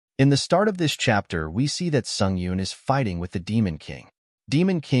In the start of this chapter, we see that Sungyun is fighting with the Demon King.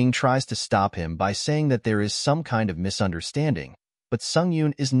 Demon King tries to stop him by saying that there is some kind of misunderstanding, but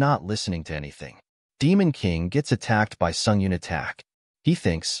Sungyun is not listening to anything. Demon King gets attacked by Sungyun attack. He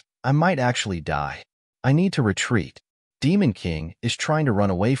thinks, I might actually die. I need to retreat. Demon King is trying to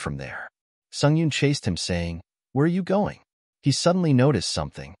run away from there. Sungyun chased him saying, where are you going? He suddenly noticed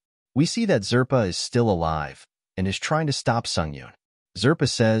something. We see that Zerpa is still alive and is trying to stop Sungyun. Zerpa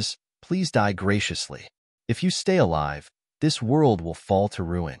says, please die graciously. If you stay alive, this world will fall to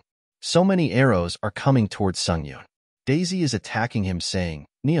ruin. So many arrows are coming towards Sungyun. Daisy is attacking him saying,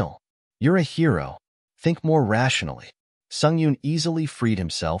 Neil, you're a hero. Think more rationally. Sungyun easily freed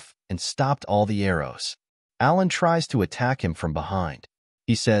himself and stopped all the arrows. Alan tries to attack him from behind.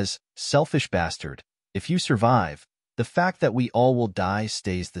 He says, selfish bastard, if you survive, the fact that we all will die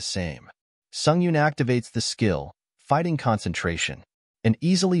stays the same. Sungyun activates the skill, fighting concentration, and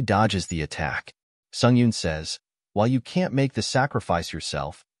easily dodges the attack. Sungyun says, while you can't make the sacrifice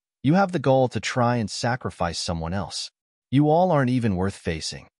yourself, you have the goal to try and sacrifice someone else. You all aren't even worth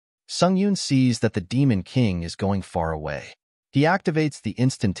facing. Sungyun sees that the Demon King is going far away. He activates the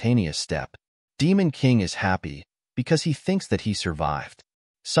instantaneous step. Demon King is happy because he thinks that he survived.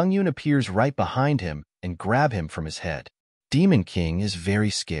 Sungyun appears right behind him and grabs him from his head. Demon King is very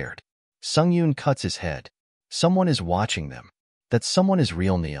scared. Sungyun cuts his head. Someone is watching them. That someone is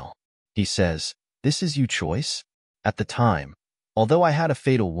real Neil. He says, this is your choice? At the time, although I had a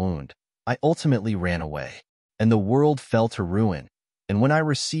fatal wound, I ultimately ran away, and the world fell to ruin. And when I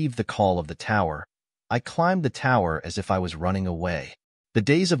received the call of the tower, I climbed the tower as if I was running away. The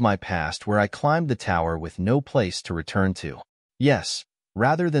days of my past where I climbed the tower with no place to return to. Yes,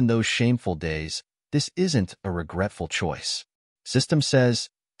 rather than those shameful days, this isn't a regretful choice. System says,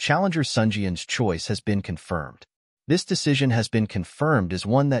 Challenger Sunjian's choice has been confirmed. This decision has been confirmed as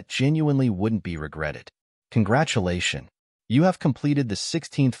one that genuinely wouldn't be regretted. Congratulations. You have completed the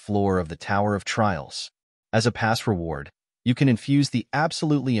 16th floor of the Tower of Trials. As a past reward, you can infuse the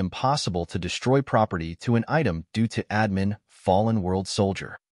absolutely impossible to destroy property to an item due to admin, Fallen World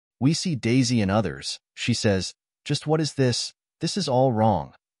Soldier. We see Daisy and others. She says, just what is this? This is all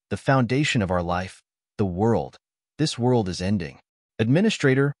wrong. The foundation of our life, the world. This world is ending.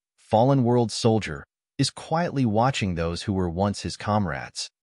 Administrator, Fallen World Soldier, is quietly watching those who were once his comrades.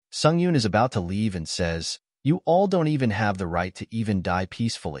 Sungyun is about to leave and says, you all don't even have the right to even die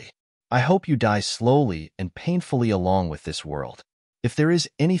peacefully. I hope you die slowly and painfully along with this world. If there is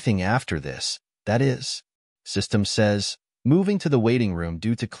anything after this, that is. System says, moving to the waiting room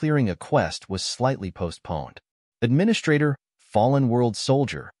due to clearing a quest was slightly postponed. Administrator, Fallen World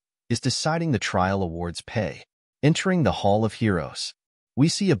Soldier, is deciding the trial awards pay. Entering the Hall of Heroes. We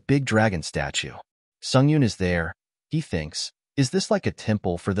see a big dragon statue. Sungyun is there. He thinks, is this like a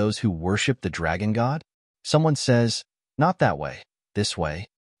temple for those who worship the dragon god? Someone says, not that way, this way.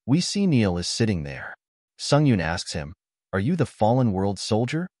 We see Neil is sitting there. Sungyun asks him, are you the Fallen World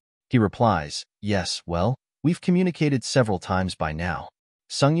Soldier? He replies, yes, well, we've communicated several times by now.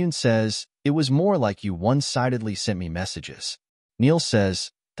 Sungyun says, it was more like you one-sidedly sent me messages. Neil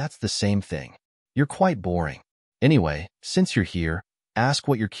says, that's the same thing. You're quite boring. Anyway, since you're here, ask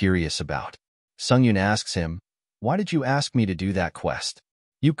what you're curious about. Sungyun asks him, why did you ask me to do that quest?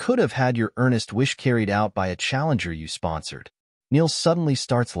 You could have had your earnest wish carried out by a challenger you sponsored. Neil suddenly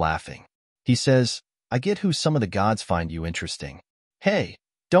starts laughing. He says, I get who some of the gods find you interesting. Hey,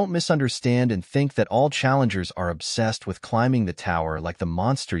 don't misunderstand and think that all challengers are obsessed with climbing the tower like the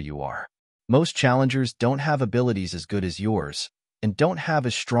monster you are. Most challengers don't have abilities as good as yours, and don't have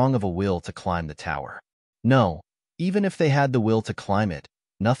as strong of a will to climb the tower. No, even if they had the will to climb it,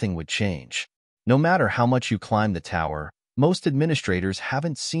 nothing would change. No matter how much you climb the tower, most administrators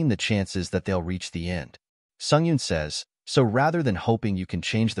haven't seen the chances that they'll reach the end. Sungyun says, so rather than hoping you can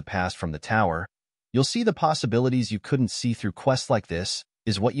change the past from the tower, you'll see the possibilities you couldn't see through quests like this,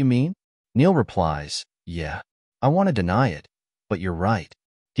 is what you mean? Neil replies, yeah, I want to deny it, but you're right.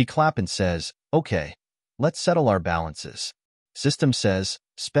 He claps and says, okay, let's settle our balances. System says,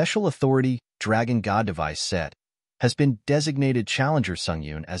 Special Authority Dragon God Device Set has been designated Challenger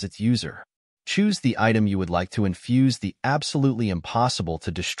Sungyun as its user. Choose the item you would like to infuse the absolutely impossible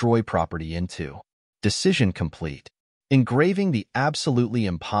to destroy property into. Decision complete. Engraving the absolutely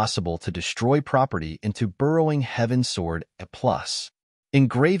impossible to destroy property into Burrowing Heaven Sword A+.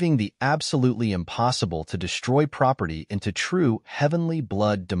 Engraving the absolutely impossible to destroy property into True Heavenly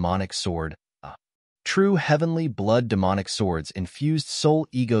Blood Demonic Sword A. True Heavenly Blood Demonic Sword's infused soul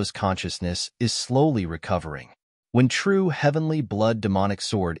ego's consciousness is slowly recovering. When True Heavenly Blood Demonic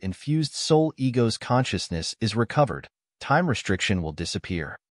Sword infused soul ego's consciousness is recovered, time restriction will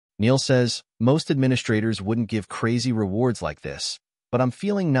disappear. Neil says, most administrators wouldn't give crazy rewards like this, but I'm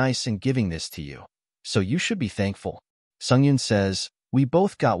feeling nice and giving this to you. So you should be thankful. Sungyun says, we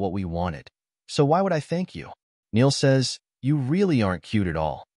both got what we wanted. So why would I thank you? Neil says, you really aren't cute at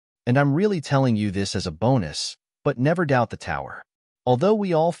all. And I'm really telling you this as a bonus, but never doubt the tower. Although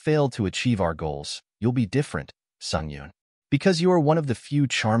we all failed to achieve our goals, you'll be different, Sungyun. Because you are one of the few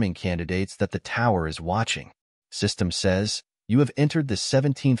charming candidates that the tower is watching. System says, you have entered the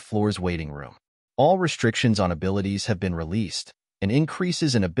 17th floor's waiting room. All restrictions on abilities have been released, and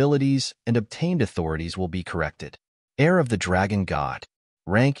increases in abilities and obtained authorities will be corrected. Heir of the Dragon God.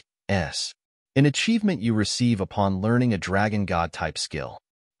 Rank S. An achievement you receive upon learning a Dragon God type skill.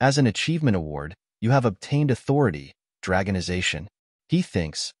 As an achievement award, you have obtained authority, Dragonization. He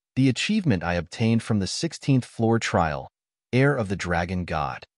thinks, the achievement I obtained from the 16th floor trial, Heir of the Dragon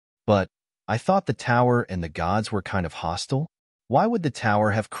God. But, I thought the tower and the gods were kind of hostile? Why would the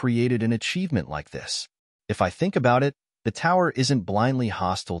tower have created an achievement like this? If I think about it, the tower isn't blindly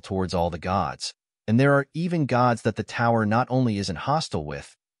hostile towards all the gods, and there are even gods that the tower not only isn't hostile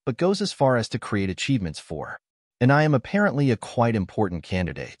with, but goes as far as to create achievements for. And I am apparently a quite important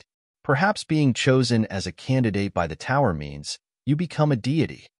candidate. Perhaps being chosen as a candidate by the tower means you become a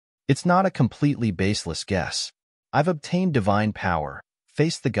deity. It's not a completely baseless guess. I've obtained divine power,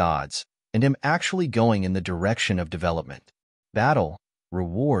 faced the gods, and am actually going in the direction of development. Battle,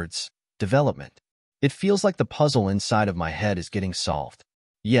 rewards, development. It feels like the puzzle inside of my head is getting solved.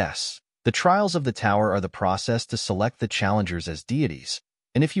 Yes, the trials of the tower are the process to select the challengers as deities,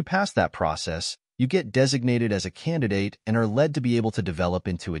 and if you pass that process, you get designated as a candidate and are led to be able to develop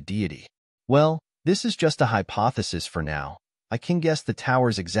into a deity. Well, this is just a hypothesis for now. I can guess the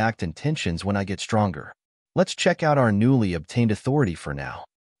tower's exact intentions when I get stronger. Let's check out our newly obtained authority for now.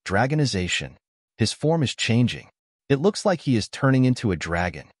 Dragonization. His form is changing. It looks like he is turning into a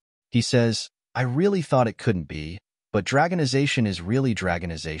dragon. He says, I really thought it couldn't be, but dragonization is really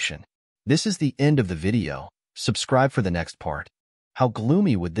dragonization. This is the end of the video. Subscribe for the next part. How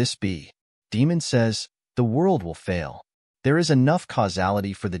gloomy would this be? Demon says, the world will fail. There is enough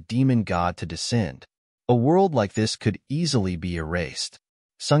causality for the demon god to descend. A world like this could easily be erased.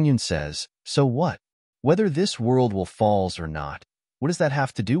 Sungyun says, so what? Whether this world will fall or not, what does that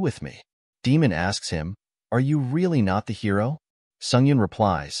have to do with me? Demon asks him, are you really not the hero? Sungyun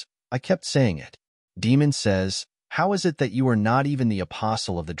replies, I kept saying it. Demon says, how is it that you are not even the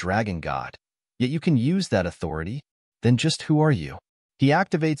apostle of the dragon god, yet you can use that authority? Then just who are you? He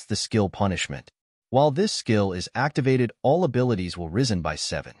activates the skill punishment. While this skill is activated, all abilities will risen by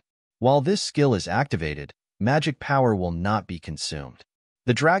 7. While this skill is activated, magic power will not be consumed.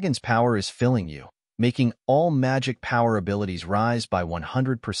 The dragon's power is filling you, making all magic power abilities rise by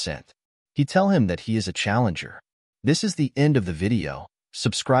 100%. He tells him that he is a challenger. This is the end of the video.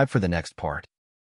 Subscribe for the next part.